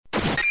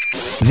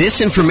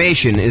This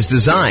information is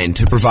designed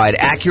to provide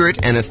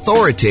accurate and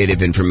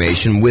authoritative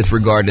information with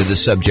regard to the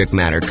subject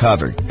matter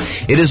covered.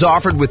 It is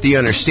offered with the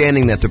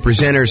understanding that the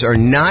presenters are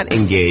not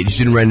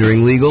engaged in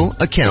rendering legal,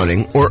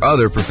 accounting, or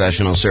other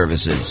professional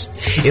services.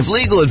 If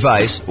legal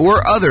advice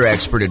or other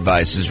expert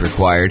advice is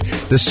required,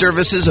 the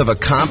services of a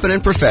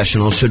competent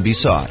professional should be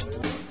sought.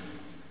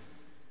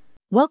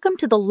 Welcome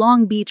to the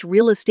Long Beach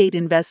Real Estate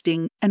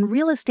Investing and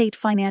Real Estate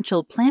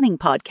Financial Planning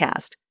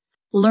Podcast.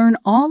 Learn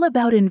all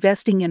about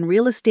investing in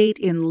real estate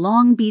in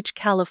Long Beach,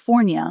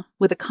 California,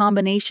 with a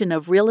combination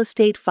of real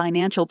estate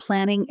financial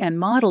planning and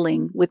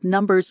modeling with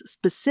numbers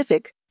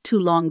specific to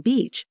Long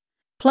Beach,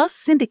 plus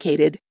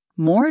syndicated,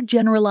 more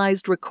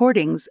generalized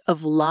recordings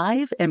of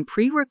live and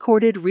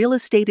pre-recorded real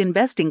estate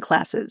investing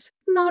classes,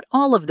 not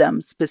all of them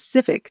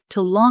specific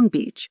to Long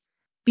Beach.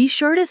 Be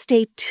sure to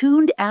stay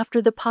tuned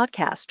after the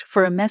podcast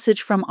for a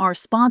message from our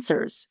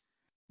sponsors.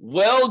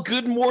 Well,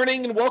 good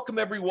morning and welcome,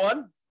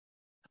 everyone.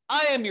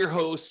 I am your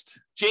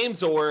host,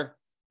 James Orr,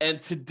 and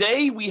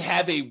today we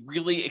have a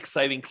really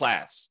exciting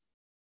class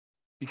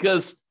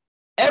because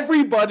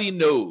everybody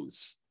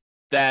knows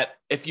that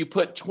if you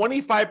put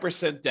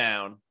 25%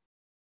 down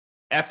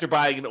after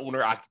buying an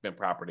owner-occupant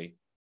property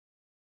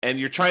and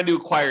you're trying to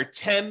acquire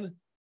 10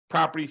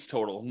 properties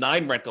total,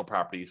 9 rental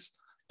properties,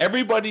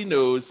 everybody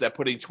knows that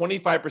putting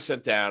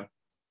 25% down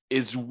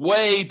is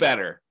way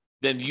better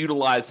than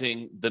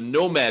utilizing the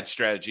Nomad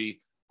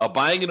strategy of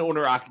buying an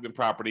owner-occupant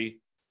property,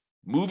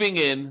 moving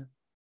in,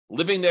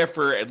 living there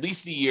for at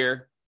least a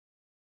year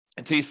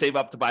until you save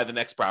up to buy the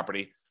next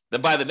property,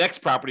 then buy the next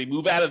property,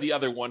 move out of the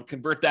other one,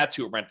 convert that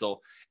to a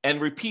rental,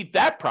 and repeat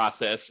that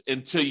process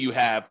until you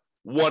have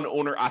 1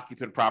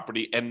 owner-occupant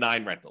property and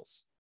 9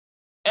 rentals.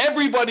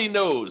 Everybody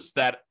knows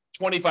that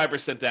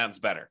 25% down is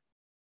better.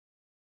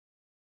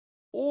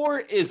 Or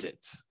is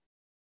it?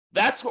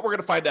 That's what we're going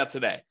to find out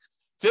today.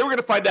 Today we're going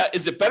to find out,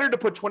 is it better to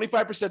put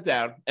 25%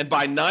 down and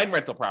buy 9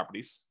 rental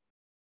properties?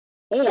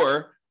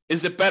 Or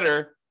is it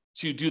better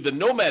to do the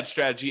Nomad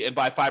strategy and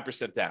buy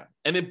 5% down?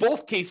 And in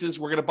both cases,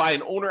 we're going to buy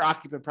an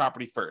owner-occupant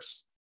property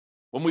first.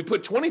 When we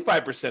put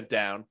 25%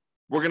 down,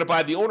 we're going to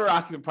buy the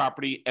owner-occupant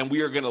property and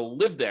we are going to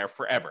live there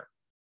forever.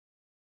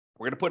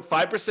 We're going to put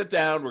 5%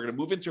 down. We're going to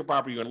move into a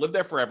property. We're going to live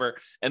there forever.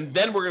 And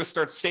then we're going to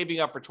start saving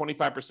up for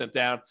 25%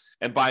 down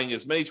and buying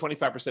as many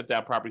 25%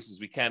 down properties as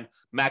we can,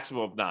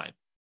 maximum of 9.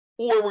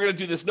 Or we're going to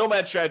do this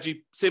Nomad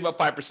strategy, save up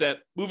 5%,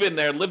 move in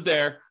there, live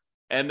there.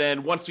 And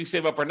then once we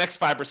save up our next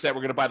 5%, we're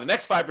going to buy the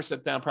next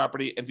 5% down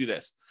property and do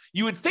this.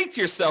 You would think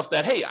to yourself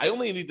that, hey, I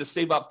only need to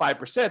save up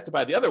 5% to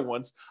buy the other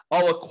ones.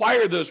 I'll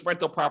acquire those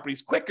rental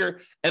properties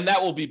quicker, and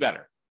that will be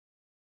better.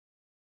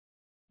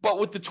 But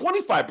with the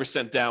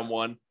 25% down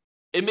one,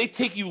 it may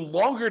take you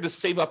longer to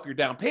save up your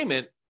down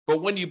payment,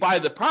 but when you buy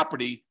the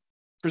property,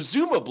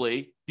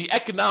 presumably the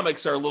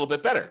economics are a little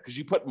bit better because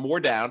you put more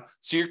down,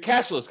 so your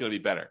cash flow is going to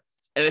be better.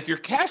 And if your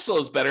cash flow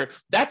is better,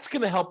 that's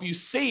going to help you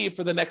save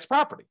for the next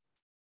property.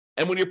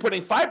 And when you're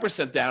putting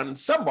 5% down in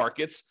some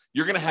markets,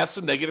 you're going to have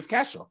some negative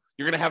cash flow.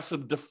 You're going to have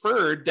some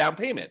deferred down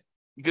payment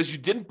because you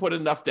didn't put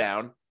enough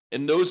down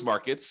in those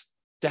markets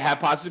to have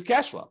positive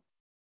cash flow.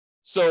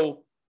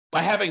 So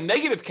by having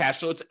negative cash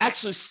flow, it's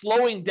actually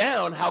slowing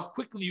down how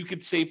quickly you can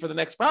save for the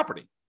next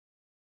property.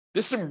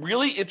 There's some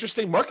really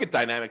interesting market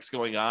dynamics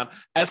going on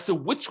as to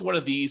which one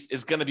of these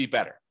is going to be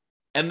better.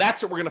 And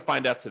that's what we're going to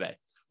find out today.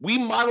 We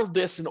modeled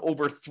this in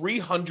over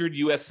 300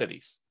 US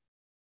cities.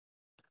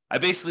 I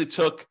basically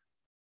took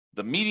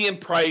the median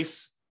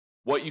price,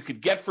 what you could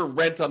get for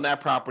rent on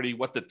that property,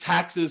 what the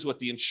taxes, what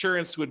the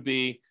insurance would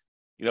be,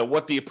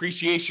 what the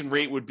appreciation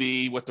rate would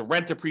be, what the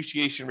rent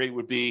appreciation rate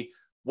would be,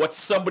 what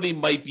somebody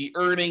might be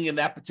earning in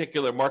that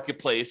particular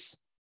marketplace.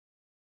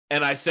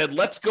 And I said,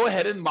 let's go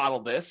ahead and model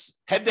this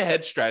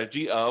head-to-head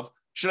strategy of,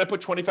 should I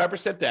put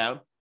 25% down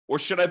or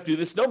should I do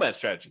this Nomad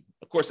strategy?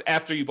 Of course,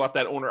 after you bought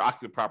that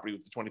owner-occupant property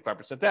with the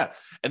 25% down.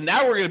 And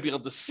now we're going to be able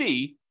to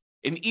see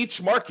in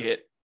each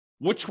market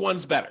which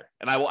one's better.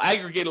 And I will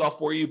aggregate it all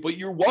for you, but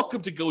you're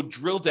welcome to go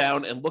drill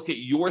down and look at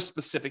your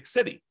specific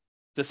city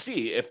to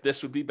see if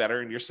this would be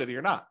better in your city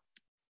or not.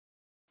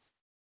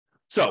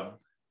 So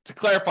to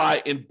clarify,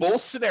 in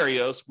both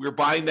scenarios, we're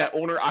buying that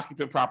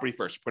owner-occupant property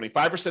first. We're putting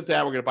 5%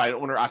 down, we're going to buy an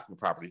owner-occupant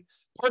property.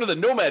 Part of the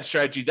Nomad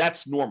strategy,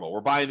 that's normal.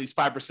 We're buying these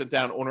 5%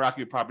 down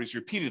owner-occupant properties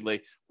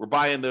repeatedly. We're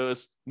buying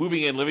those,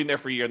 moving in, living there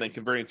for a year, and then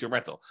converting to a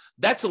rental.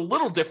 That's a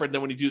little different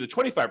than when you do the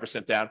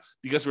 25% down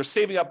because we're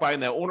saving up buying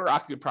that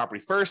owner-occupant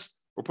property first.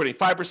 We're putting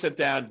 5%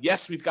 down.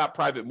 Yes, we've got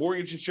private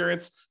mortgage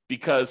insurance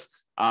because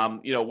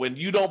when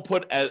you don't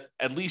put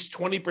at least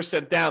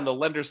 20% down, the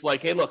lender's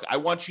like, hey, look, I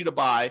want you to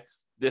buy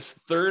this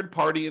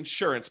third-party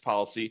insurance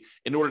policy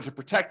in order to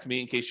protect me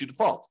in case you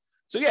default.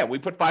 So yeah, we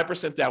put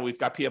 5% down, we've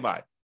got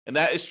PMI. And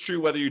that is true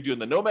whether you're doing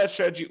the Nomad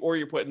strategy or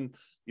you're putting,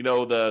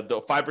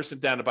 the 5%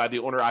 down to buy the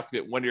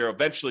owner-occupant when you're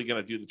eventually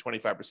going to do the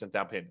 25%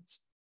 down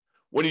payments.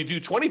 When you do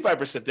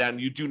 25% down,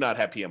 you do not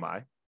have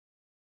PMI.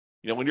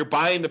 When you're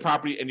buying the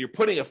property and you're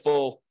putting a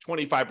full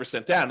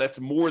 25% down, that's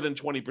more than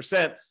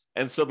 20%.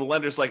 And so the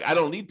lender's like, I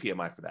don't need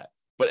PMI for that.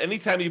 But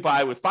anytime you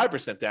buy with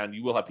 5% down,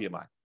 you will have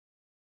PMI.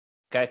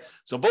 Okay.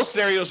 So in both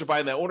scenarios, we're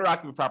buying that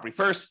owner-occupant property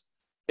first.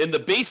 In the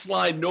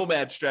baseline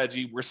Nomad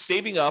strategy, we're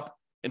saving up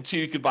until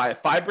you could buy a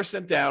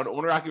 5% down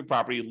owner-occupant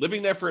property,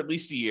 living there for at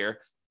least a year,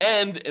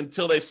 and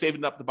until they've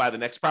saved up to buy the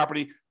next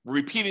property. We're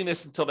repeating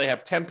this until they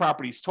have 10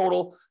 properties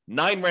total,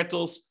 9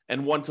 rentals,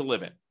 and 1 to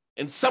live in.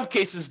 In some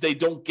cases, they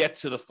don't get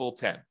to the full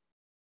 10.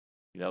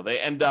 They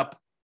end up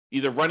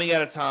either running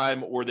out of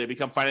time or they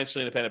become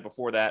financially independent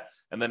before that,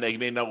 and then they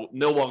may no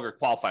longer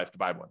qualify to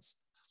buy ones.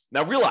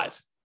 Now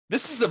realize,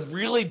 this is a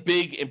really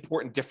big,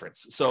 important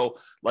difference. So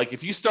like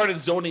if you started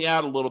zoning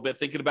out a little bit,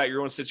 thinking about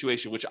your own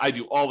situation, which I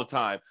do all the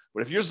time,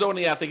 but if you're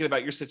zoning out thinking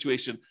about your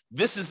situation,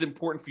 this is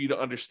important for you to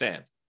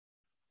understand.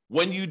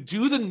 When you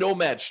do the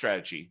Nomad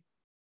strategy,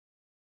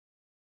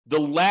 the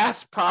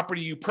last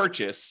property you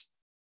purchase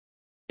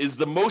is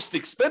the most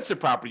expensive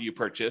property you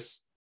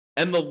purchase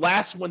and the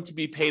last one to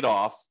be paid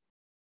off,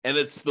 and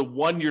it's the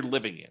one you're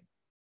living in.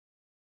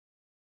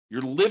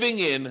 You're living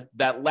in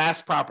that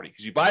last property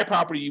because you buy a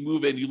property, you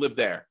move in, you live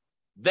there.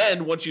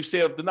 Then once you've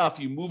saved enough,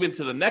 you move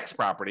into the next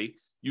property,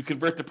 you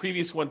convert the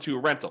previous one to a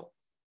rental.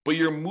 But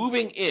you're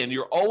moving in,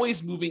 you're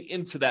always moving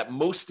into that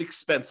most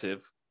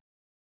expensive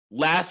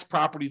last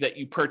property that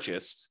you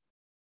purchased.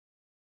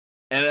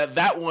 And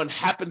that one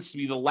happens to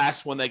be the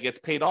last one that gets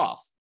paid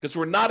off because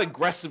we're not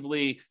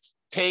aggressively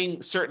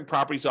paying certain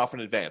properties off in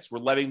advance. We're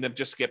letting them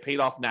just get paid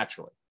off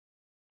naturally.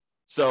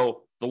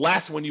 So the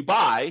last one you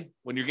buy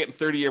when you're getting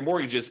 30-year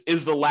mortgages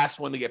is the last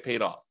one to get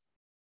paid off.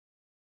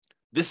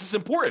 This is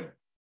important.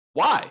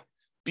 Why?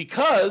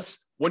 Because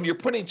when you're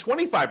putting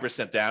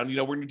 25% down,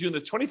 when you're doing the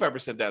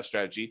 25% down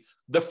strategy,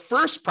 the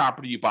first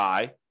property you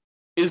buy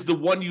is the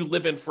one you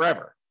live in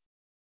forever.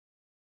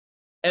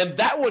 And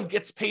that one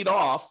gets paid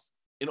off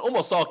in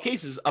almost all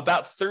cases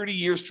about 30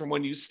 years from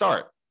when you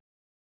start.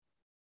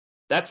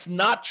 That's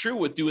not true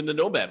with doing the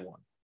Nomad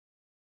one.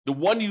 The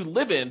one you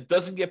live in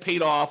doesn't get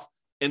paid off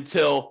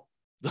until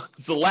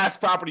it's the last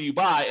property you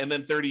buy and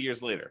then 30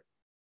 years later.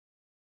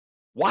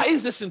 Why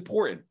is this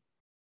important?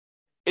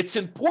 It's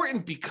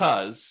important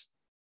because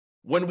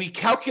when we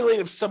calculate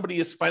if somebody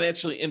is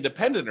financially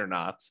independent or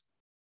not,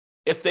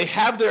 if they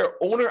have their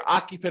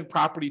owner-occupant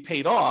property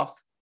paid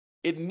off,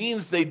 it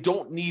means they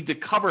don't need to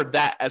cover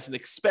that as an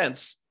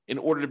expense in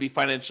order to be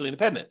financially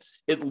independent.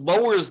 It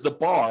lowers the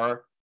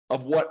bar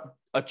of what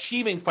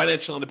achieving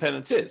financial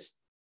independence is.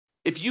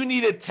 If you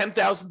needed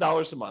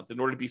 $10,000 a month in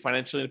order to be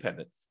financially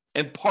independent,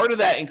 and part of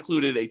that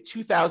included a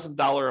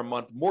 $2,000 a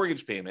month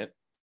mortgage payment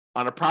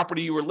on a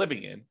property you were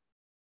living in,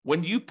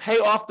 when you pay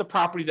off the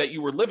property that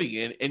you were living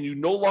in and you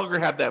no longer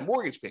have that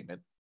mortgage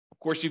payment, of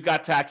course, you've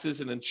got taxes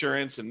and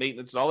insurance and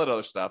maintenance and all that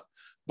other stuff,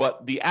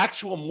 but the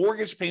actual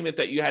mortgage payment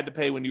that you had to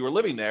pay when you were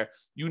living there,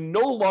 you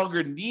no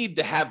longer need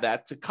to have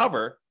that to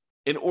cover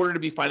in order to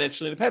be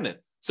financially independent.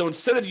 So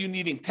instead of you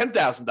needing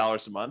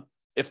 $10,000 a month,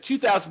 if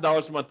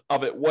 $2,000 a month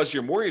of it was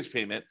your mortgage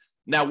payment,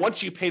 now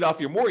once you paid off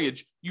your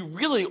mortgage, you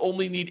really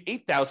only need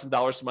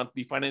 $8,000 a month to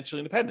be financially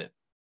independent.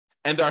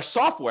 And our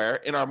software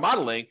in our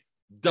modeling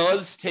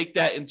does take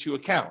that into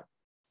account.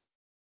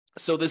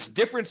 So this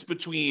difference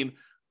between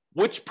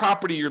which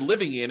property you're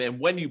living in and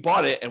when you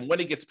bought it and when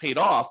it gets paid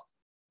off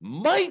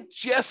might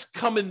just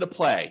come into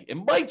play. It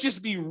might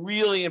just be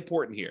really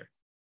important here,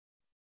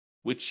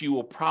 which you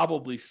will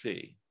probably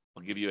see.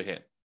 I'll give you a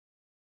hint.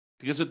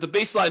 Because with the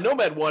baseline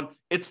Nomad one,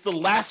 it's the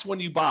last one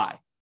you buy.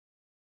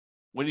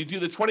 When you do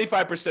the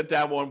 25%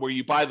 down one, where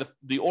you buy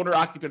the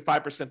owner-occupant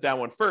 5% down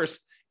one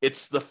first,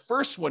 it's the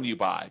first one you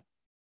buy.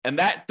 And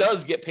that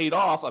does get paid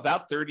off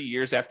about 30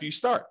 years after you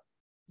start.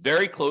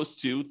 Very close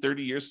to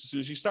 30 years as soon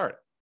as you start.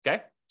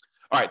 Okay?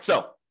 All right,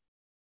 so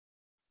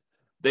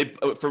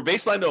for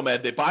baseline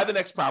Nomad, they buy the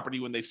next property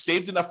when they've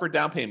saved enough for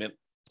down payment,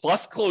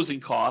 plus closing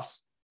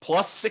costs,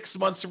 plus 6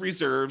 months of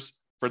reserves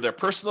for their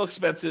personal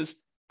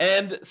expenses,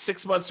 and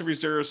 6 months of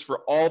reserves for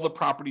all the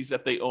properties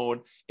that they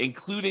own,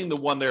 including the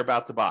one they're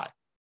about to buy.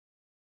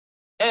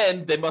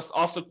 And they must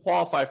also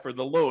qualify for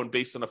the loan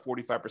based on a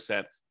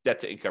 45%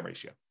 debt-to-income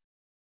ratio.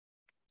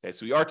 Okay,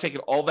 so we are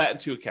taking all that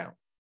into account.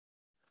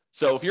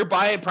 So if you're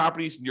buying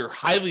properties and you're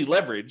highly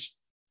leveraged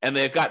and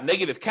they've got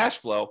negative cash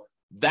flow,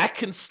 that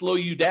can slow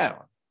you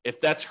down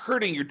if that's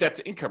hurting your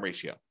debt-to-income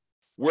ratio.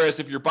 Whereas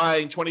if you're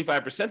buying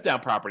 25% down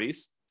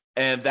properties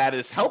and that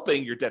is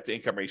helping your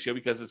debt-to-income ratio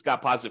because it's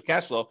got positive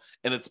cash flow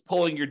and it's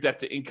pulling your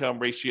debt-to-income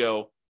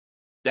ratio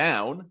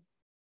down,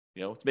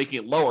 it's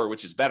making it lower,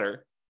 which is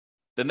better,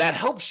 then that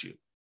helps you.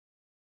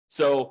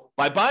 So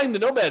by buying the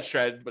Nomad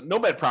strategy, but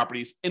Nomad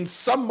properties in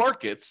some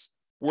markets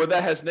where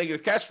that has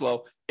negative cash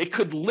flow, it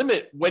could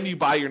limit when you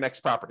buy your next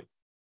property.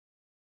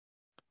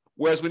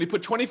 Whereas when you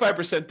put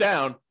 25%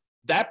 down,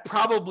 that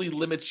probably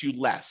limits you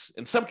less.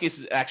 In some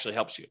cases, it actually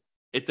helps you.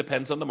 It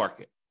depends on the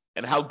market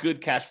and how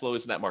good cash flow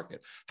is in that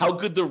market, how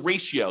good the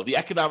ratio, the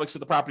economics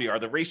of the property are,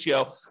 the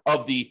ratio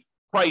of the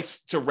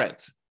price to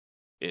rent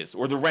is,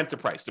 or the rent to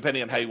price,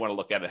 depending on how you want to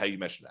look at it, how you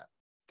measure that.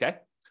 Okay?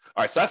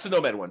 All right, so that's the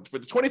Nomad one. For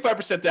the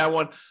 25% down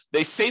one,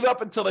 they save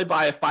up until they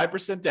buy a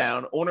 5%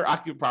 down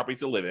owner-occupant property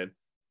to live in,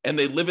 and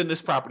they live in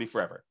this property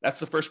forever. That's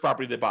the first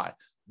property they buy.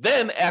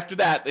 Then after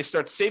that, they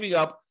start saving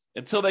up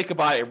until they could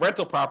buy a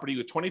rental property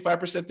with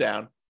 25%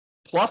 down,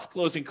 plus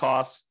closing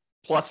costs,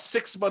 plus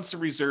 6 months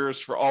of reserves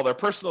for all their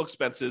personal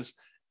expenses,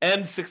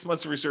 and 6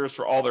 months of reserves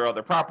for all their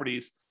other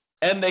properties.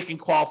 And they can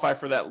qualify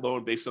for that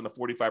loan based on the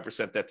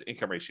 45% debt to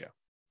income ratio.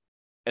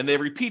 And they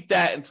repeat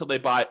that until they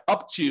buy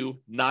up to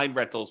 9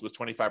 rentals with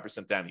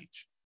 25% down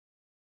each.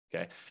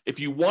 Okay. If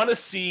you want to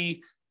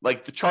see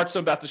like the charts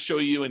I'm about to show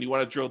you and you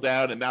want to drill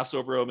down and mouse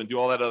over them and do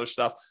all that other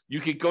stuff, you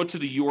can go to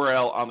the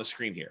URL on the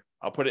screen here.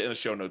 I'll put it in the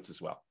show notes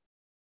as well.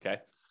 Okay.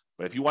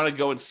 But if you want to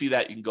go and see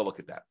that, you can go look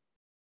at that.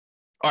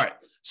 All right.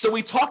 So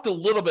we talked a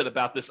little bit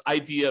about this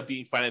idea of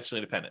being financially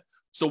independent.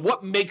 So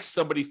what makes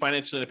somebody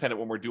financially independent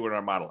when we're doing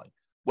our modeling?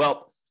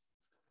 Well,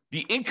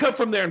 the income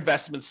from their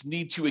investments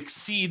need to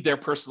exceed their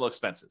personal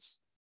expenses.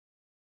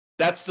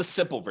 That's the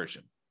simple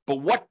version. But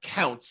what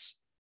counts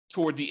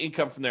toward the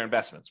income from their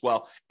investments?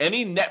 Well,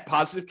 any net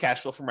positive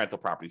cash flow from rental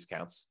properties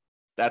counts.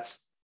 That's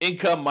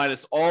income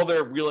minus all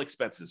their real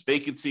expenses,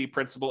 vacancy,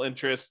 principal,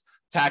 interest,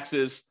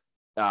 taxes,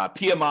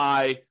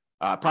 PMI,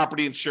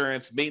 property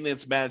insurance,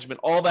 maintenance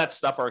management, all that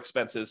stuff are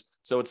expenses.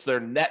 So it's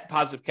their net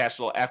positive cash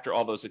flow after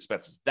all those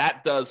expenses.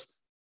 That does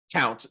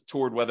count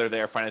toward whether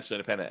they are financially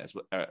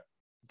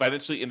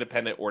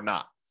independent or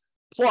not.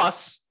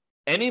 Plus,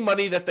 any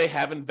money that they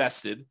have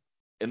invested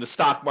in the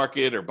stock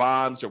market or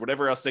bonds or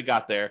whatever else they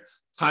got there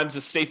times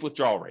a safe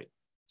withdrawal rate.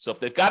 So if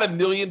they've got $1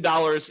 million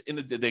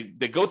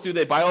they go through,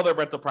 they buy all their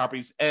rental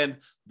properties, and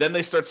then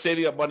they start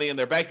saving up money in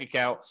their bank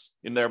account,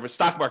 in their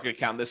stock market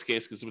account in this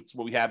case, because it's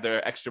what we have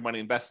their extra money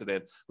invested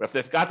in. But if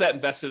they've got that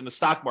invested in the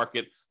stock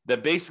market,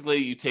 then basically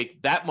you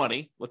take that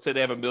money, let's say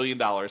they have $1 million,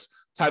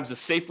 times the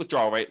safe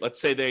withdrawal rate.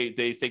 Let's say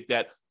they think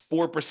that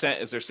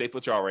 4% is their safe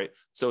withdrawal rate.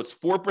 So it's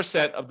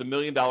 4% of the $1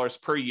 million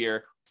per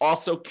year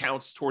also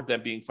counts toward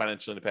them being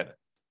financially independent.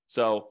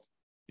 So,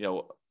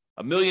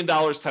 $1 million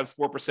times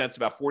 4% is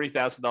about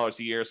 $40,000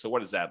 a year. So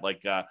what is that?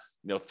 Like,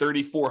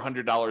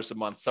 $3,400 a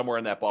month, somewhere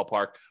in that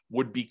ballpark,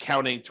 would be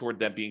counting toward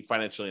them being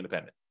financially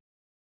independent.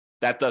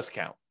 That does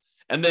count.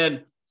 And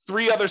then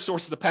 3 other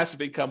sources of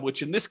passive income,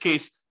 which in this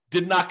case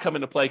did not come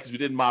into play because we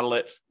didn't model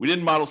it. We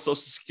didn't model Social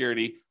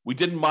Security. We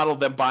didn't model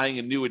them buying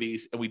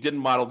annuities, and we didn't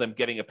model them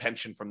getting a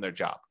pension from their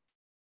job.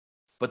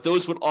 But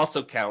those would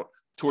also count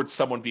towards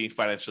someone being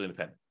financially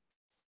independent.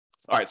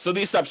 All right, so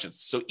the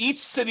assumptions. So each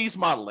city's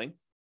modeling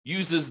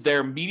uses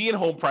their median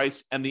home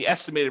price and the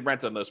estimated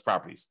rent on those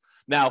properties.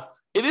 Now,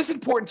 it is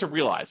important to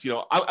realize,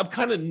 I'm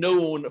kind of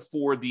known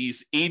for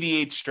these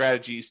 88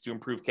 strategies to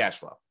improve cash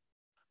flow,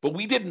 but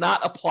we did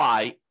not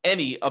apply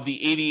any of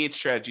the 88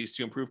 strategies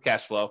to improve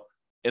cash flow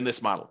in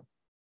this modeling.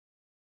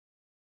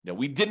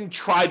 We didn't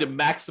try to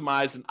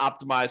maximize and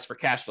optimize for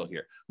cash flow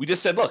here. We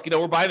just said, look,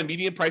 we're buying a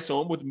median price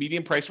home with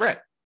median price rent.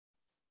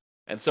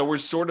 And so we're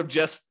sort of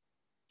just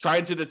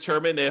trying to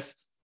determine if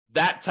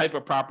that type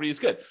of property is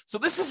good. So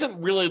this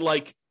isn't really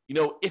like,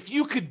 if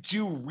you could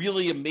do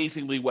really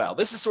amazingly well.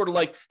 This is sort of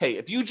like, hey,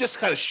 if you just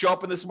kind of show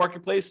up in this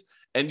marketplace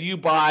and you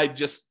buy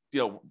just,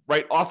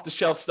 right off the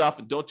shelf stuff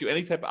and don't do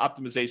any type of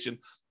optimization,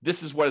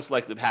 this is what is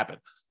likely to happen.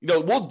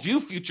 We'll do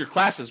future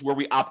classes where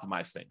we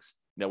optimize things,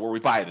 where we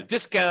buy at a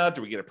discount,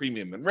 or we get a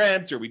premium in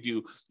rent, or we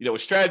do, a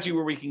strategy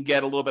where we can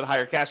get a little bit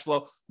higher cash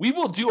flow. We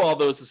will do all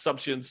those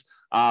assumptions,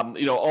 all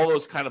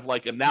those kind of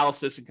like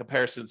analysis and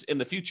comparisons in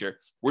the future.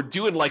 We're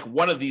doing like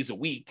one of these a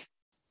week,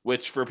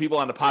 which for people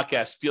on the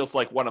podcast feels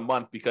like one a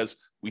month because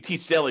we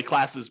teach daily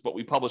classes, but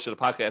we publish a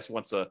podcast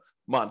once a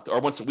month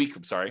or once a week,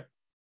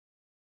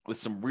 with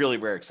some really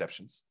rare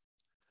exceptions.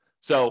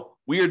 So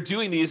we are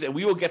doing these and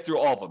we will get through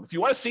all of them. If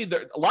you want to see,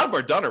 a lot of them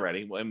are done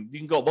already. And you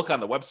can go look on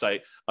the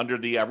website under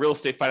the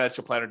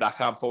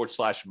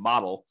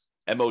realestatefinancialplanner.com/model,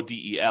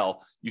 MODEL.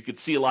 You can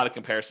see a lot of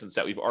comparisons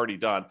that we've already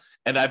done.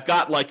 And I've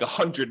got like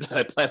 100 that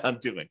I plan on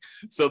doing.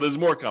 So there's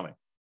more coming.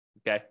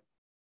 Okay.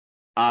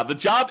 The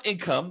job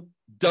income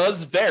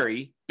does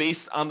vary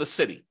based on the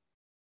city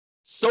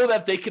so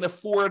that they can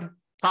afford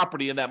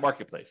property in that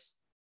marketplace.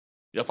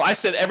 If I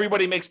said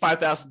everybody makes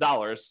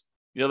 $5,000,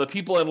 the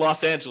people in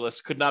Los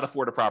Angeles could not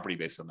afford a property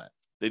based on that.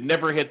 They'd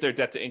never hit their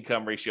debt to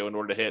income ratio in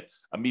order to hit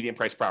a median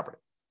price property.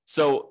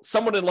 So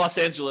someone in Los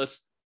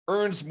Angeles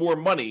earns more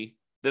money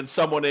than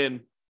someone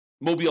in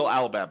Mobile,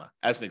 Alabama,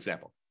 as an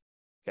example.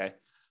 Okay.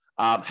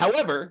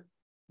 However,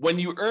 when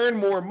you earn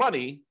more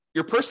money,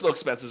 your personal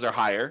expenses are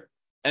higher.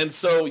 And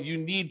so you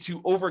need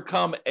to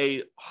overcome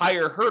a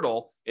higher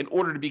hurdle in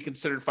order to be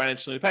considered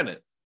financially independent.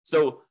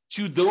 So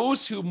to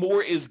those who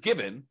more is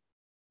given,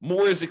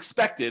 more is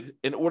expected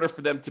in order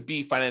for them to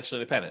be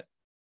financially independent.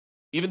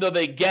 Even though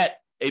they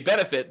get a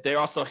benefit, they're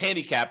also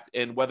handicapped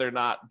in whether or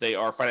not they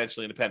are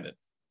financially independent.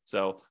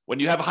 So when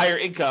you have a higher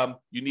income,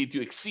 you need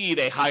to exceed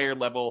a higher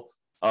level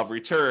of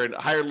return,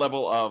 a higher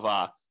level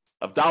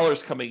of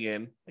dollars coming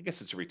in. I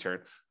guess it's a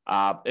return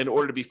in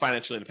order to be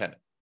financially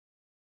independent.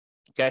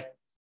 Okay.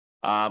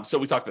 So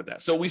we talked about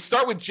that. So we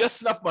start with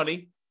just enough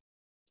money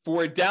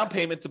for a down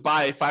payment to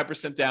buy a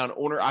 5% down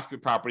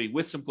owner-occupant property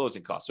with some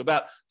closing costs. So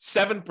about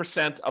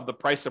 7% of the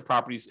price of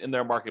properties in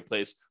their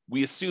marketplace,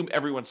 we assume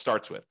everyone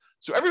starts with.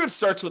 So everyone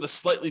starts with a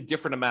slightly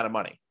different amount of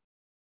money.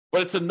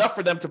 but it's enough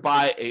for them to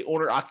buy a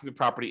owner-occupant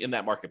property in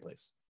that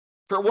marketplace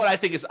for what I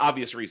think is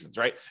obvious reasons,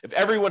 right? If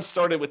everyone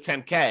started with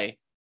 10K,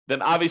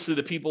 then obviously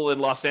the people in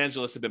Los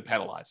Angeles have been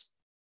penalized,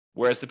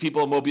 whereas the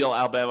people in Mobile,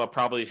 Alabama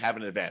probably have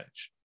an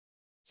advantage.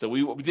 So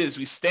what we did is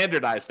we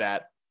standardized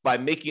that by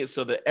making it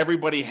so that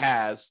everybody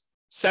has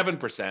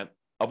 7%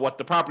 of what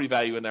the property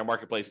value in their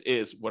marketplace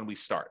is when we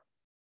start.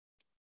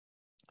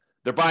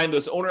 They're buying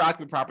those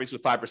owner-occupant properties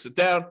with 5%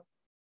 down,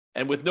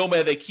 and with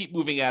Nomad, they keep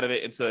moving out of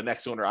it into the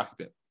next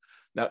owner-occupant.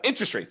 Now,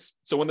 interest rates.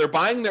 So when they're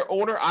buying their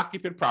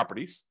owner-occupant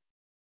properties,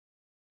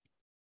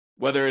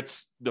 whether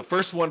it's the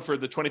first one for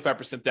the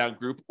 25% down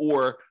group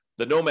or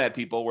the Nomad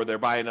people where they're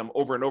buying them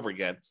over and over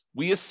again,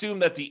 we assume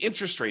that the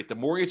interest rate, the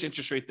mortgage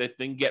interest rate that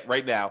they can get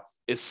right now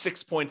is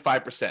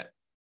 6.5%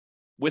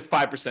 with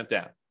 5%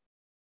 down.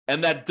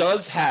 And that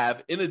does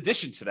have, in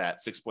addition to that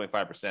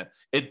 6.5%,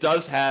 it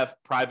does have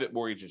private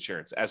mortgage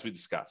insurance, as we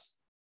discussed.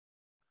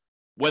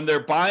 When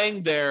they're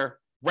buying their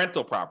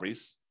rental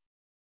properties,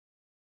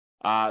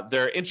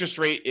 their interest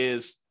rate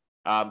is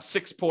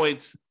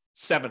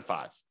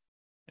 6.75.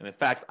 And in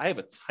fact, I have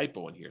a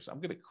typo in here, so I'm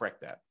going to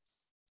correct that.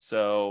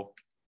 So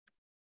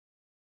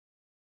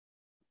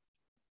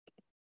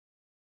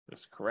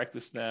let's correct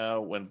this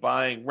now. When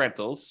buying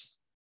rentals,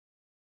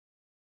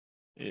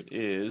 it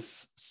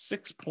is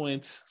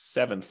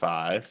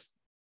 6.75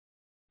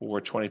 or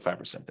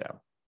 25% down.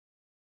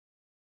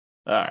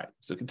 All right,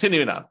 so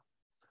continuing on.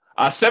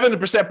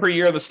 7% per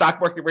year of the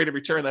stock market rate of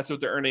return. That's what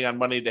they're earning on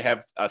money they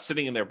have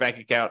sitting in their bank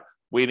account,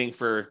 waiting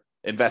for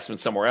investment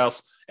somewhere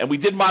else. And we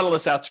did model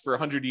this out for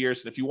 100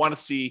 years. And if you want to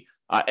see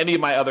any of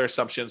my other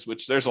assumptions,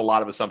 which there's a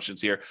lot of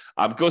assumptions here,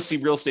 go see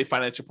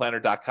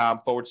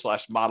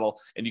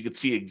realestatefinancialplanner.com/model, and you can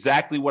see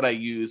exactly what I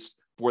use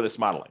for this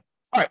modeling.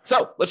 All right,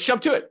 so let's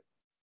jump to it.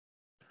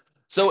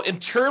 So in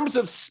terms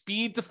of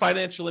speed to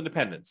financial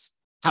independence,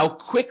 how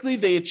quickly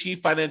they achieve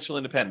financial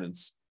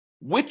independence,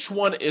 which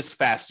one is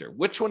faster?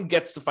 Which one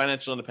gets to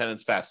financial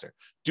independence faster?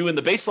 Doing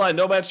the baseline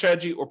Nomad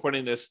strategy or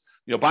putting this,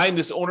 buying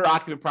this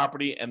owner-occupant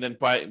property and then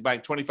buying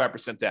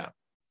 25% down?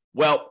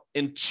 Well,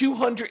 in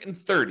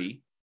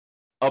 230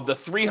 of the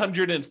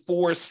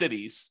 304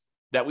 cities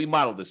that we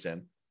modeled this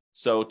in,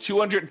 so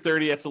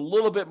 230, that's a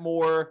little bit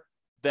more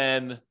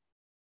than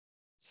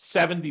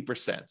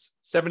 70%.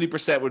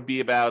 70% would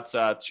be about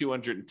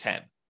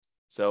 210.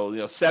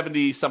 So,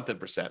 70 something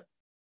percent.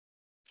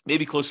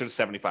 Maybe closer to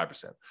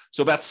 75%.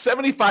 So about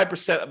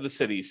 75% of the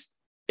cities,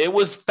 it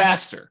was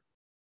faster.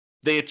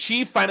 They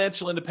achieved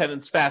financial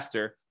independence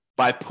faster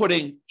by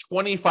putting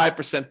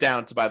 25%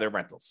 down to buy their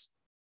rentals.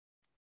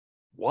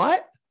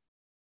 What?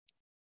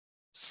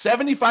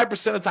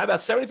 75% of the time, about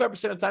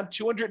 75% of the time,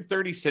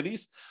 230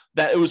 cities,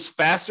 that it was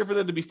faster for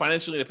them to be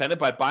financially independent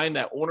by buying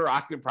that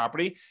owner-occupant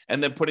property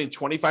and then putting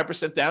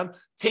 25% down,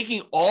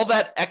 taking all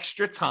that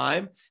extra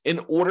time in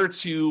order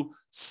to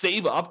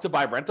save up to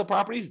buy rental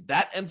properties.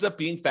 That ends up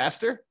being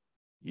faster?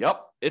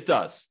 Yep, it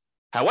does.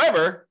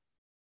 However,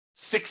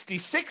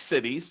 66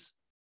 cities,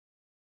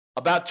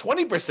 about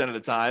 20% of the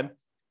time,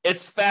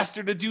 it's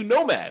faster to do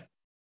Nomad.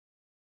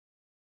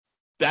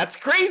 That's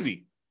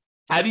crazy.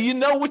 How do you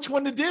know which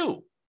one to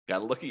do? Got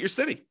to look at your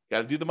city. Got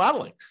to do the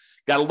modeling.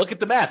 Got to look at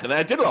the math. And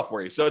I did it all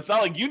for you. So it's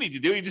not like you need to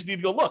do it. You just need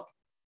to go look.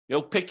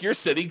 Pick your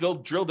city, go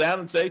drill down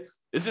and say,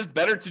 is this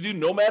better to do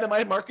Nomad in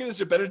my market?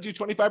 Is it better to do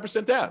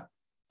 25% down?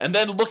 And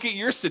then look at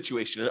your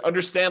situation and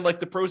understand like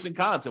the pros and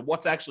cons and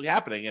what's actually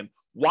happening and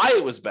why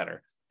it was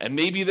better. And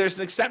maybe there's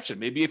an exception.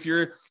 Maybe if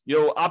you're,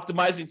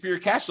 optimizing for your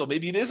cash flow,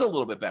 maybe it is a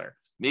little bit better.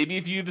 Maybe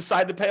if you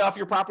decide to pay off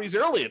your properties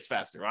early, it's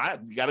faster, right?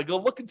 You got to go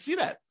look and see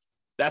that.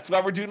 That's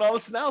why we're doing all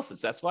this analysis.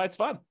 That's why it's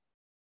fun.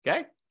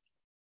 Okay.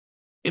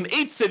 In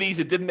 8 cities,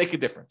 it didn't make a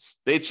difference.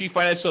 They achieved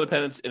financial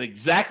independence in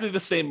exactly the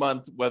same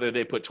month, whether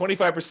they put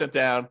 25%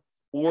 down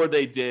or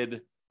they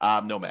did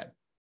Nomad.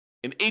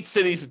 In 8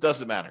 cities, it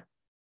doesn't matter.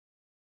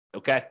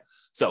 Okay.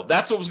 So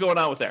that's what was going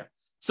on with there.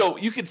 So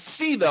you can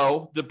see,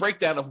 though, the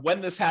breakdown of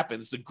when this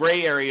happens. The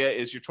gray area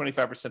is your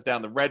 25%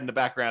 down. The red in the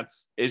background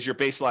is your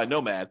baseline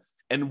Nomad.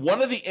 And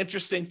one of the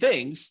interesting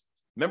things,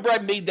 remember I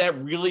made that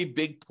really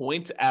big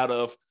point out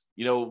of,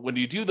 when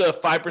you do the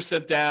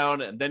 5%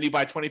 down and then you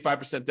buy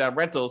 25% down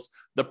rentals,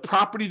 the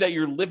property that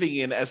you're living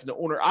in as an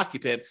owner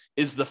occupant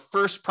is the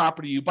first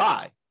property you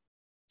buy.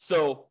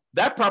 So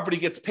that property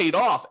gets paid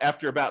off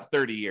after about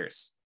 30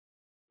 years.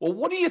 Well,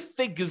 what do you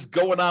think is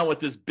going on with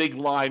this big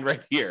line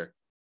right here?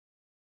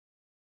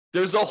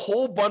 There's a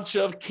whole bunch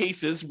of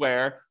cases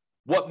where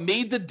what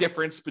made the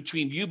difference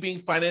between you being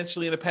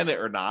financially independent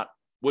or not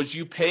was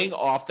you paying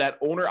off that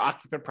owner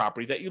occupant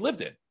property that you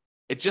lived in.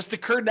 It just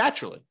occurred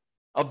naturally.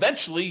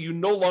 Eventually, you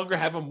no longer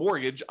have a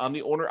mortgage on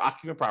the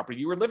owner-occupant property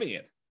you were living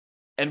in.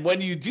 And when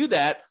you do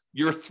that,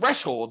 your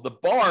threshold, the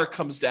bar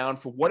comes down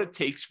for what it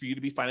takes for you to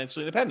be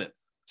financially independent.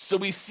 So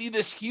we see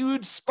this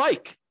huge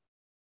spike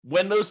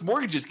when those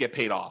mortgages get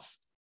paid off.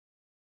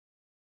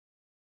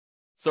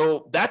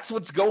 So that's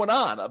what's going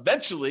on.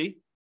 Eventually,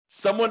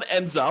 someone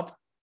ends up,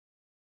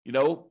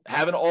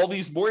 having all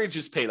these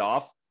mortgages paid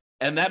off,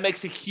 and that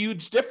makes a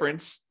huge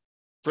difference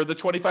for the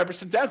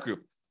 25% down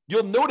group.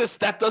 you'll notice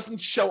that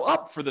doesn't show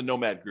up for the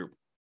Nomad group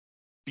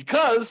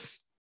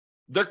because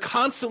they're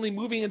constantly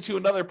moving into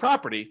another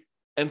property.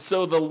 And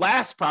so the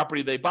last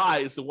property they buy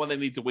is the one they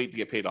need to wait to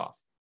get paid off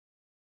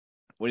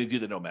when you do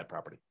the Nomad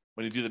property,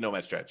 when you do the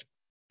Nomad strategy.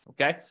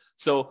 Okay.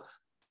 So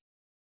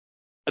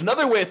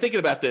another way of thinking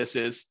about this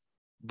is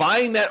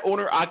buying that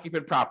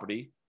owner-occupant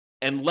property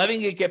and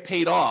letting it get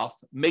paid off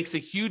makes a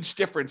huge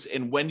difference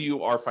in when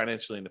you are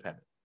financially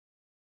independent,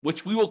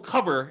 which we will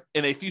cover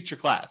in a future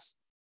class.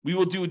 We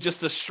will do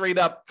just a straight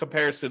up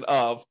comparison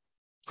of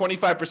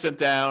 25%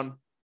 down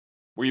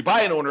where you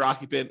buy an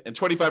owner-occupant and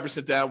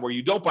 25% down where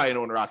you don't buy an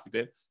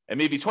owner-occupant, and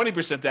maybe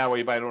 20% down where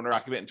you buy an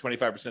owner-occupant and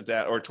 25%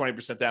 down, or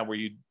 20% down where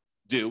you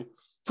do,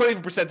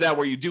 20% down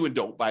where you do and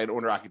don't buy an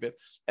owner-occupant.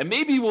 And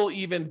maybe we'll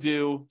even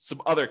do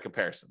some other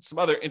comparisons, some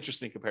other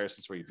interesting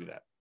comparisons where you do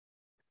that.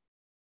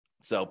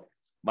 So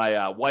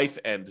my wife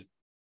and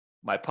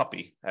my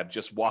puppy have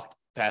just walked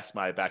past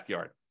my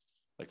backyard.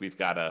 Like we've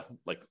got a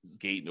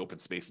gate and open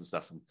space and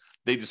stuff. And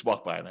they just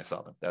walked by and I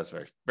saw them. That was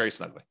very, very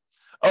snuggly.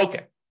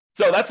 Okay.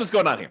 So that's what's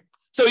going on here.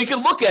 So you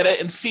can look at it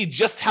and see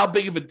just how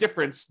big of a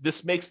difference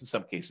this makes in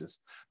some cases.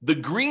 The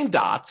green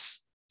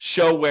dots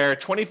show where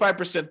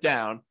 25%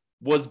 down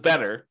was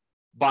better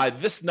by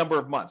this number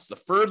of months. The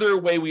further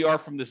away we are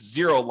from this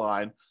zero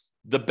line,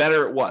 the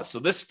better it was. So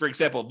this, for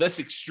example, this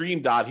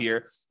extreme dot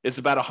here is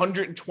about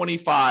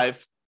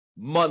 125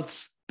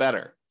 months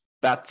better,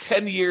 about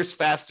 10 years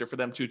faster for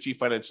them to achieve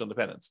financial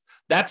independence.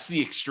 That's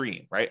the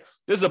extreme, right?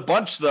 There's a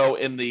bunch, though,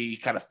 in the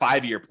kind of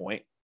 5-year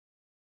point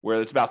where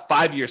it's about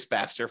 5 years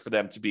faster for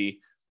them to be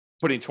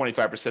putting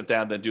 25%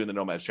 down than doing the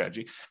Nomad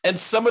strategy. And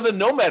some of the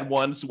Nomad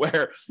ones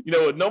where,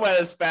 Nomad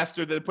is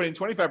faster than putting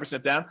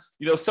 25% down,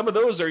 some of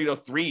those are,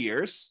 3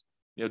 years,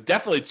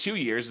 definitely 2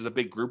 years is a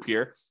big group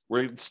here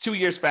where it's 2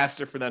 years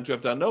faster for them to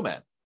have done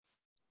Nomad.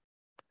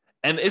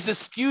 And is it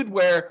skewed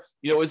where,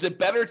 is it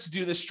better to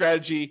do this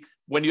strategy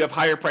when you have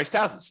higher priced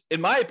houses?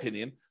 In my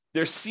opinion,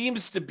 there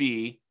seems to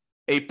be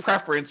a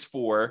preference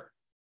for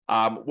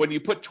when you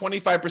put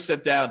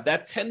 25% down,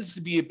 that tends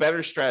to be a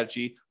better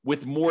strategy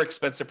with more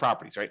expensive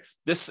properties, right?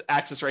 This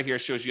axis right here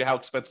shows you how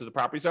expensive the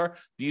properties are.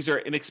 These are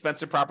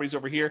inexpensive properties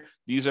over here.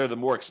 These are the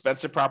more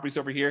expensive properties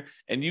over here.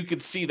 And you can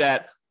see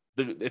that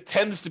it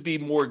tends to be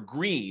more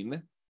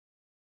green,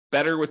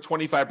 better with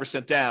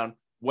 25% down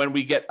when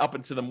we get up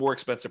into the more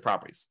expensive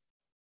properties.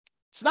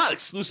 It's not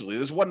exclusively.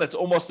 There's one that's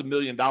almost $1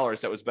 million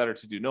that was better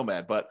to do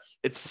Nomad, but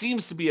it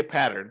seems to be a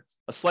pattern,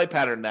 a slight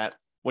pattern that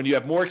when you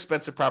have more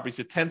expensive properties,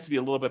 it tends to be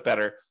a little bit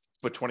better to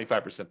put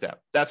 25% down.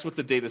 That's what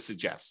the data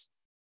suggests.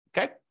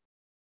 Okay.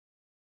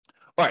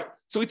 All right.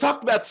 So we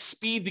talked about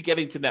speed to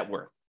getting to net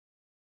worth.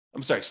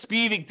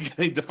 Speed to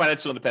getting to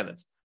financial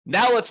independence.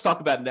 Now let's talk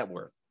about net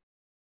worth.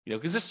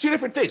 Because there's two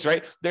different things,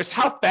 right? There's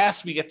how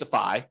fast we get to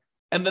FI,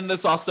 and then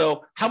there's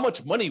also how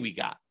much money we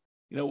got.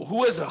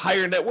 Who has a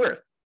higher net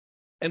worth?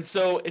 And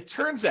so it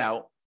turns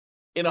out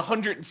in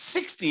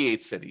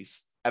 168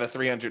 cities out of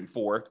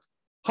 304,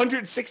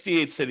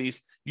 168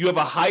 cities, you have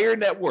a higher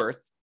net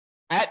worth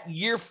at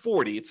year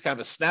 40. It's kind of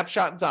a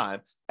snapshot in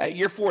time. At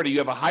year 40, you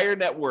have a higher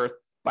net worth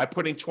by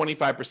putting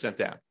 25%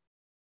 down.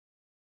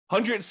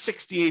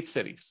 168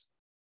 cities,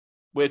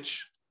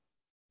 which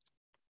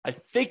I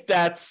think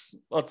that's,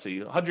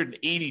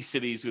 180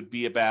 cities would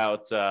be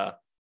about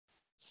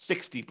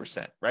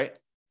 60%, right?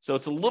 So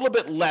it's a little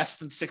bit less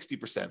than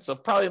 60%. So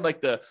probably in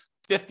like the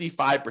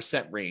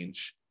 55%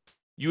 range,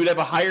 you would have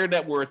a higher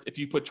net worth if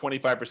you put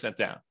 25%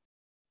 down.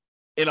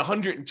 In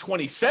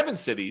 127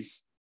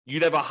 cities,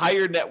 you'd have a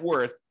higher net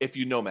worth if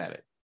you Nomad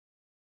it.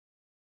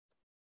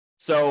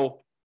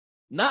 So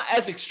not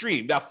as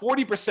extreme. Now,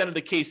 40% of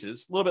the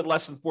cases, a little bit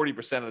less than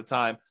 40% of the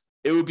time,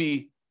 it would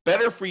be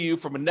better for you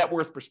from a net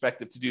worth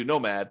perspective to do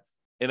Nomad.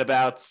 In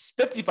about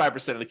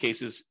 55% of the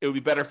cases, it would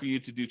be better for you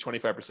to do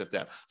 25%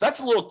 down. So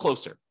that's a little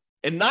closer.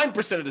 In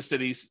 9% of the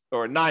cities,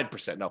 or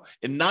 9%, no,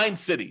 in 9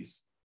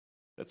 cities,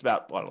 that's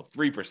about,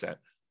 3%,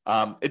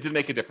 it didn't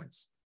make a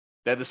difference.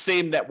 They had the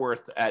same net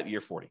worth at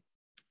year 40.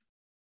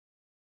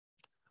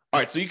 All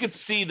right, so you can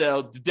see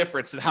the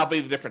difference and how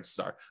big the differences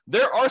are.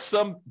 There are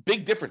some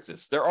big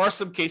differences. There are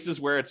some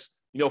cases where it's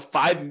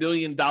 $5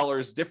 million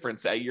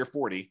difference at year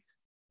 40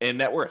 in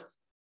net worth.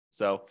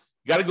 So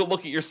you got to go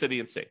look at your city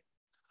and see.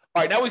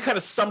 All right, now we kind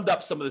of summed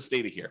up some of this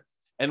data here,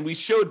 and we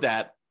showed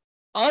that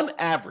on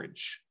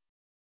average,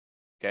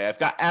 okay, I've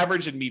got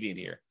average and median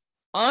here.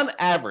 On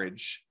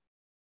average,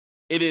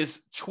 it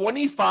is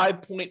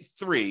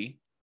 25.3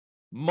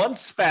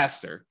 months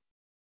faster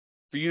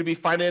for you to be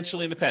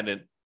financially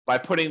independent by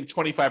putting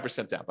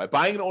 25% down, by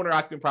buying an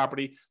owner-occupant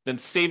property, then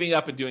saving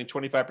up and doing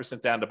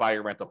 25% down to buy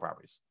your rental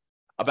properties.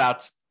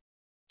 About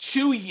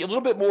a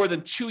little bit more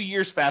than 2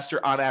 years faster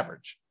on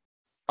average.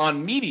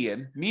 On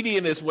median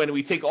is when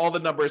we take all the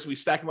numbers, we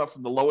stack them up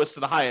from the lowest to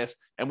the highest,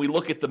 and we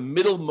look at the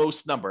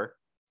middlemost number.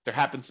 There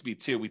happens to be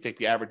 2. We take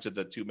the average of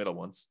the 2 middle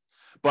ones.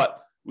 But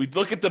we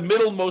look at the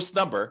middlemost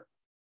number,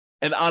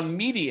 and on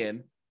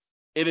median,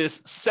 it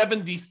is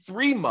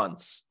 73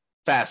 months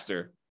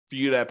faster for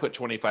you to put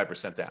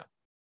 25% down.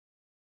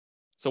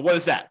 So what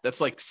is that?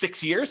 That's like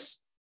 6 years.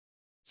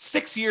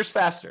 6 years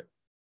faster.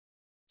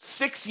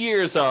 6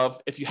 years of,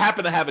 if you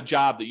happen to have a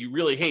job that you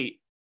really hate,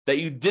 that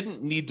you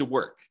didn't need to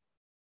work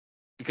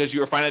because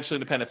you were financially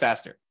independent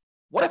faster.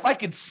 What if I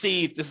could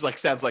save, this is like,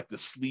 sounds like the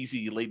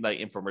sleazy late night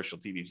infomercial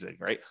TV thing,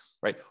 right?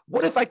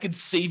 What if I could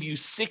save you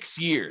 6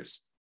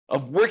 years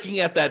of working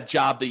at that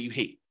job that you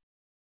hate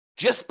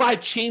just by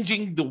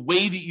changing the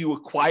way that you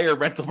acquire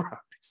rental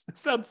properties? That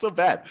sounds so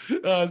bad.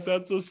 It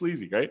sounds so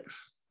sleazy, right?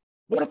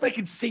 What if I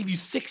could save you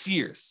 6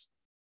 years?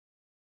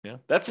 Yeah,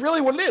 that's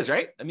really what it is,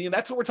 right? I mean,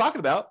 that's what we're talking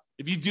about.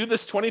 If you do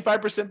this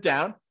 25%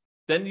 down,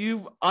 then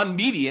you've, on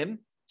median,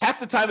 half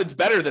the time it's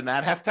better than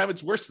that. Half the time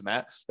it's worse than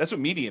that. That's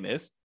what median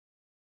is.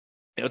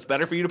 It's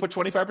better for you to put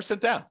 25%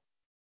 down.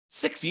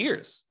 6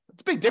 years.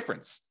 That's a big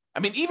difference. I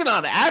mean, even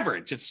on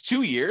average, it's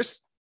 2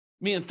 years.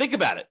 I mean, think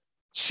about it.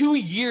 2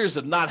 years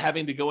of not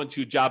having to go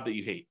into a job that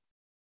you hate.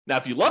 Now,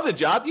 if you love the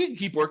job, you can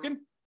keep working.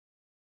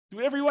 Do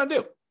whatever you want to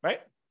do, right?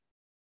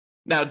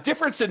 Now,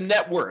 difference in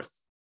net worth.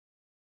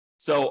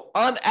 So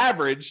on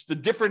average, the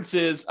difference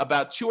is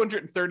about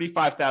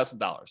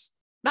 $235,000.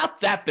 Not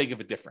that big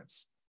of a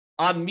difference.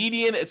 On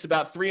median, it's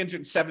about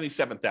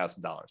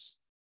 $377,000.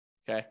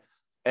 Okay.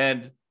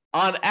 And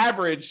on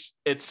average,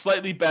 it's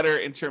slightly better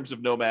in terms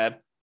of Nomad.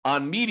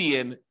 On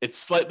median, it's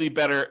slightly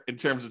better in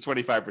terms of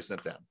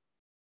 25% down.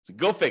 So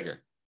go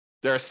figure.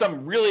 There are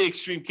some really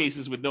extreme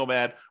cases with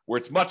Nomad where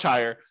it's much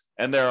higher,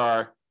 and there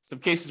are some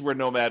cases where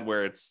Nomad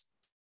where it's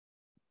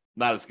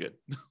not as good.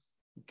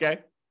 Okay.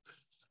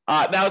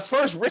 Now, as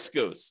far as risk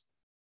goes,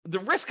 the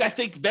risk, I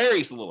think,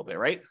 varies a little bit,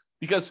 right?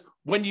 Because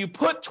when you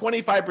put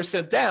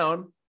 25%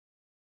 down,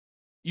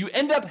 you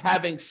end up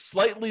having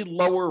slightly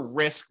lower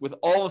risk with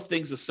all the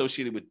things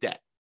associated with debt.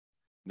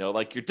 You know,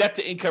 like your debt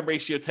to income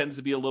ratio tends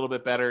to be a little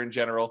bit better in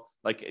general.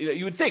 Like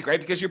you would think, right?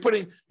 Because you're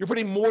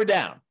putting more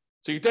down.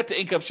 So your debt to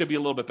income should be a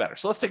little bit better.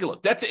 So let's take a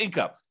look. Debt to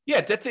income. Yeah,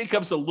 debt to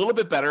income is a little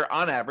bit better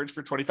on average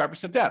for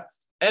 25% down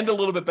and a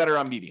little bit better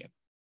on median.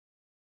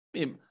 I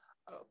mean,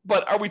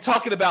 but are we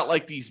talking about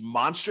like these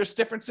monstrous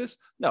differences?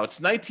 No, it's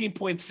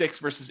 19.6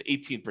 versus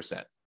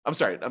 18%. I'm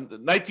sorry,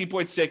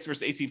 19.6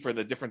 versus 18 for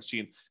the difference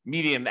between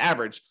median and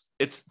average.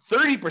 It's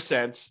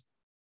 30%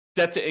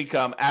 debt to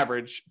income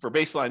average for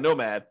baseline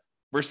Nomad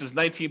versus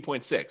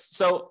 19.6.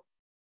 So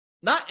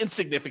not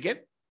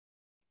insignificant,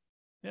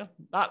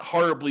 not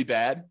horribly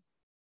bad.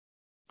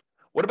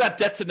 What about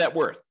debt to net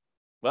worth?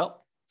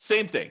 Well,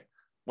 same thing.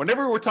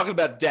 Whenever we're talking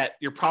about debt,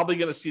 you're probably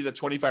going to see that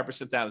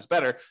 25% down is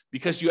better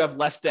because you have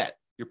less debt.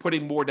 You're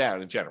putting more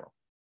down in general.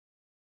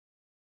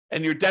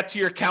 And your debt to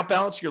your account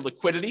balance, your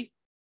liquidity.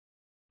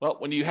 Well,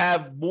 when you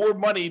have more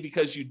money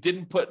because you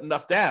didn't put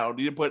enough down,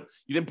 you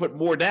didn't put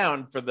more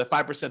down for the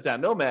 5% down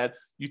Nomad,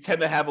 you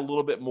tend to have a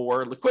little bit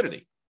more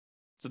liquidity.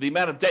 So the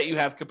amount of debt you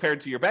have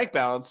compared to your bank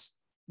balance,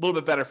 a little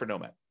bit better for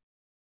Nomad.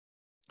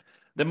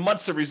 Then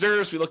months of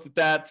reserves, we looked at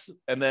that,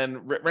 and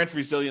then rent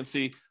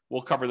resiliency,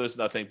 we'll cover those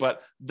another thing.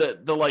 But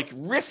the like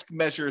risk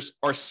measures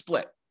are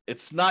split.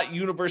 It's not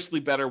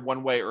universally better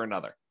one way or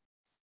another.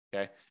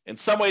 Okay. In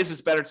some ways,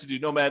 it's better to do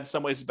Nomad. In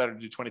some ways, it's better to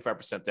do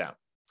 25% down.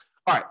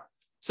 All right.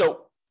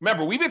 So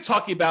remember, we've been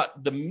talking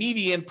about the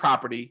median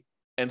property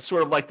and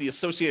sort of like the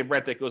associated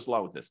rent that goes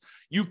along with this.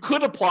 You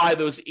could apply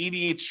those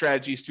 88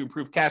 strategies to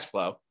improve cash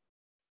flow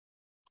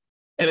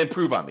and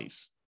improve on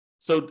these.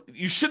 So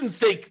you shouldn't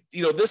think,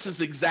 this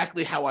is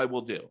exactly how I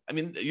will do. I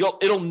mean,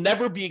 it'll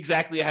never be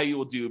exactly how you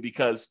will do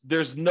because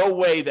there's no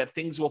way that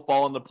things will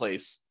fall into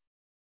place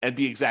and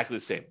be exactly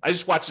the same. I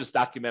just watched this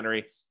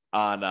documentary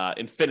on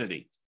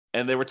Infinity.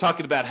 And they were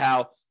talking about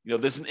how,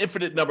 there's an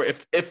infinite number,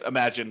 if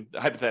imagine,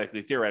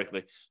 hypothetically,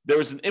 theoretically, there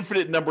was an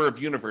infinite number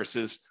of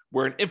universes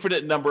where an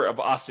infinite number of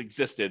us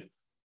existed.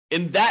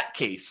 In that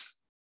case,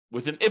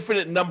 with an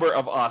infinite number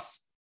of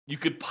us, you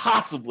could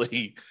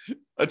possibly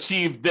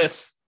achieve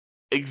this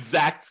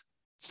exact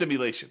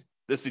simulation,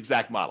 this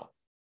exact model.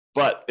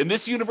 But in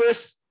this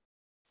universe,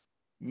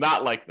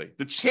 not likely.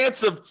 The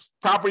chance of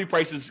property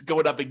prices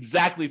going up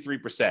exactly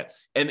 3%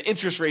 and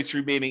interest rates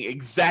remaining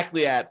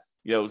exactly at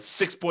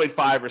 6.5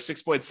 or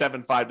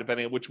 6.75,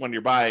 depending on which one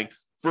you're buying,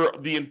 for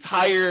the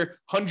entire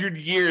 100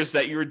 years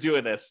that you were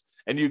doing this,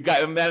 and you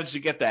managed to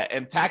get that,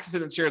 and taxes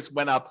and insurance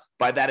went up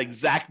by that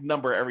exact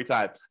number every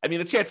time. I mean,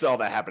 the chance of all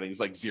that happening is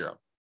like zero.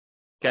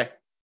 Okay.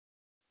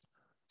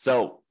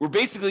 So we're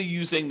basically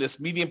using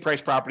this median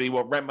price property,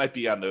 what rent might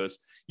be on those.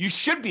 You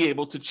should be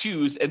able to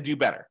choose and do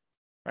better,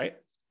 right?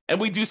 And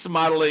we do some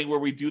modeling where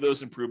we do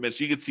those improvements.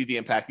 You can see the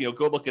impact.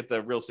 Go look at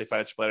the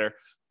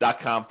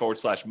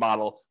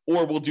realestatefinancialplanner.com/model,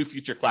 or we'll do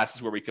future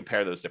classes where we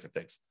compare those different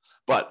things.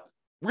 But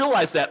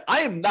realize that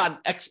I am not an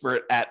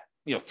expert at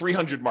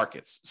 300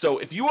 markets. So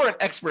if you are an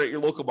expert at your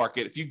local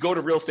market, if you go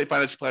to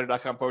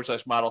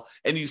realestatefinancialplanner.com/model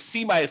and you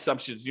see my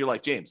assumptions, and you're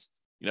like, James,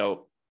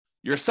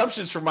 your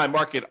assumptions for my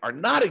market are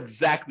not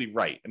exactly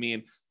right. I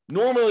mean,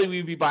 normally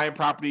we'd be buying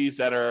properties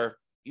that are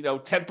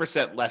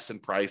 10% less in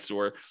price,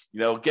 or,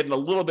 getting a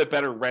little bit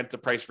better rent to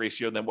price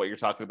ratio than what you're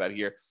talking about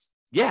here.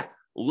 Yeah.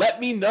 Let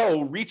me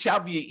know, reach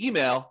out via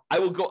email. I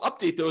will go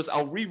update those.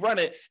 I'll rerun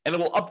it and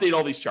it will update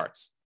all these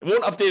charts. It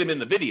won't update them in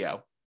the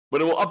video,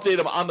 but it will update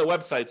them on the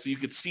website so you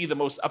could see the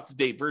most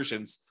up-to-date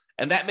versions.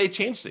 And that may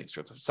change things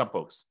for some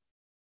folks,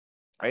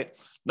 right?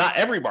 Not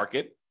every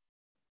market,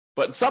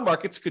 but in some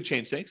markets could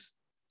change things.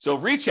 So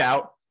reach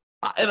out.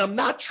 And I'm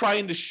not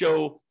trying to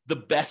show the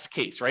best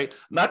case, right?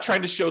 I'm not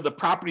trying to show the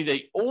property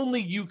that only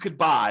you could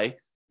buy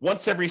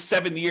once every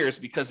 7 years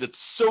because it's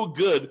so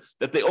good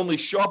that they only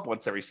show up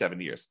once every 7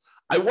 years.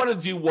 I want to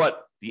do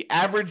what the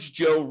average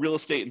Joe real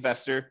estate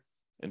investor,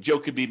 and Joe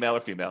could be male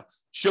or female,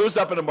 shows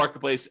up in a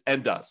marketplace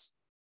and does.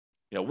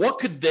 What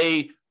could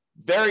they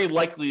very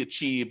likely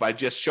achieve by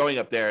just showing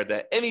up there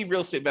that any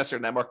real estate investor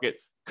in that market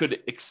could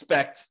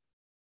expect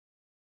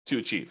to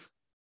achieve?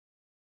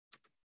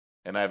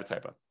 And I have a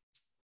typo.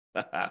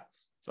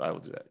 So I will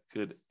do that.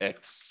 Could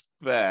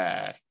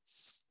expect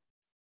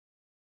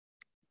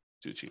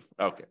to achieve.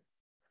 Okay.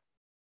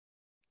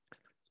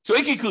 So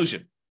in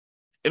conclusion,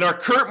 in our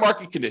current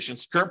market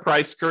conditions, current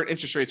price, current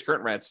interest rates,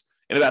 current rents,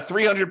 in about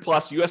 300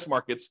 plus US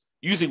markets,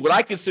 using what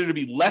I consider to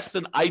be less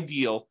than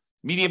ideal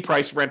median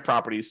price rent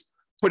properties,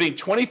 putting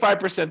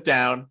 25%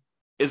 down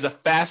is a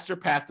faster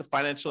path to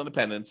financial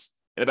independence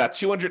in about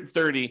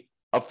 230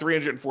 of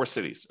 304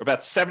 cities, or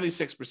about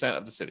 76%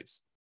 of the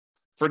cities.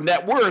 For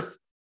net worth,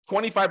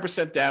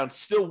 25% down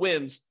still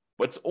wins,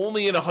 but it's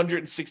only in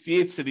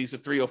 168 cities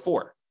of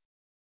 304.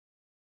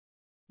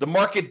 The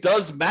market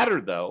does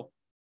matter, though.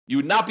 You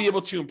would not be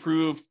able to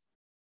improve.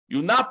 You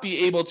will not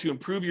be able to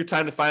improve your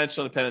time to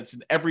financial independence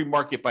in every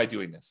market by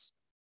doing this.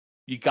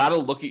 You got to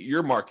look at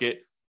your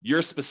market,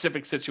 your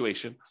specific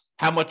situation,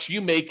 how much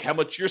you make, how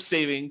much you're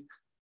saving,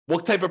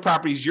 what type of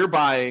properties you're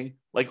buying.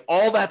 Like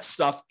all that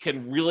stuff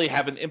can really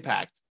have an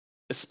impact,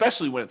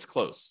 especially when it's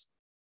close.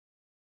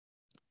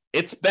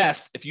 It's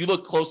best if you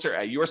look closer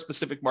at your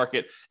specific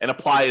market and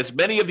apply as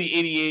many of the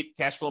 88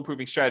 cash flow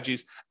improving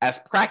strategies as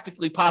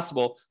practically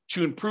possible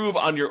to improve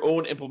on your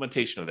own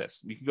implementation of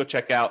this. You can go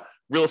check out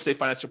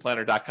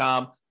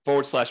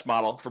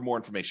realestatefinancialplanner.com/model for more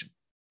information.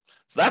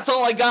 So that's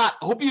all I got.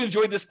 I hope you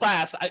enjoyed this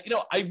class.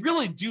 I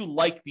really do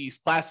like these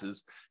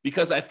classes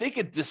because I think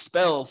it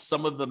dispels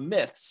some of the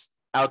myths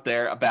out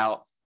there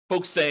about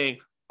folks saying,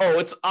 oh,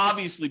 it's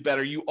obviously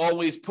better. You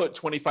always put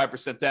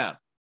 25% down.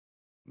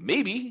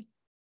 Maybe.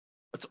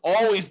 It's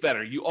always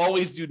better. You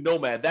always do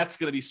Nomad. That's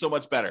going to be so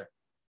much better.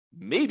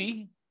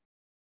 Maybe.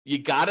 You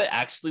got to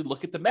actually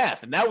look at the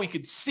math. And now we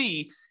could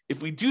see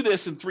if we do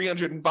this in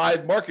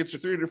 305 markets or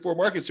 304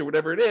 markets or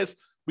whatever it is,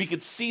 we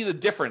could see the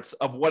difference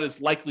of what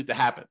is likely to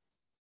happen.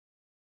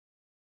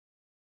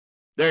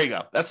 There you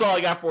go. That's all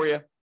I got for you.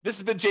 This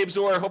has been James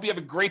Orr. Hope you have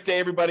a great day,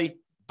 everybody.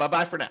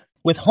 Bye-bye for now.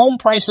 With home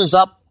prices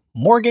up,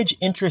 mortgage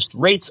interest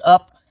rates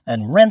up,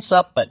 and rents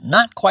up, but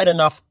not quite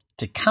enough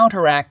to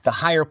counteract the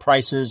higher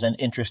prices and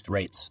interest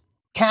rates.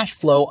 Cash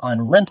flow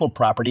on rental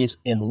properties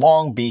in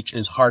Long Beach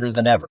is harder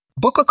than ever.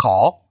 Book a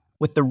call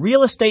with the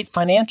Real Estate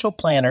Financial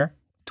Planner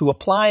to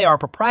apply our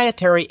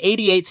proprietary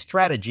 88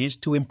 strategies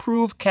to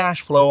improve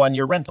cash flow on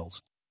your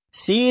rentals.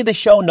 See the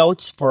show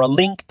notes for a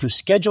link to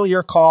schedule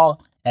your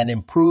call and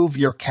improve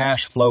your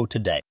cash flow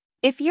today.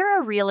 If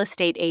you're a real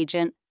estate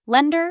agent,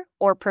 lender,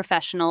 or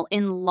professional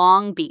in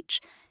Long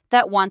Beach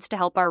that wants to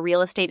help our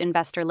real estate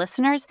investor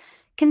listeners,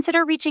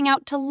 consider reaching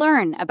out to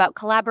learn about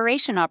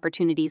collaboration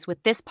opportunities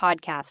with this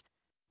podcast.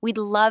 We'd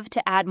love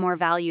to add more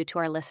value to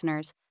our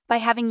listeners by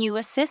having you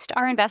assist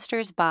our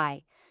investors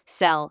buy,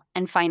 sell,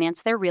 and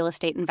finance their real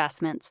estate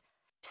investments.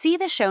 See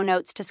the show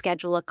notes to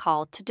schedule a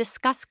call to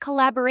discuss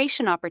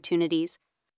collaboration opportunities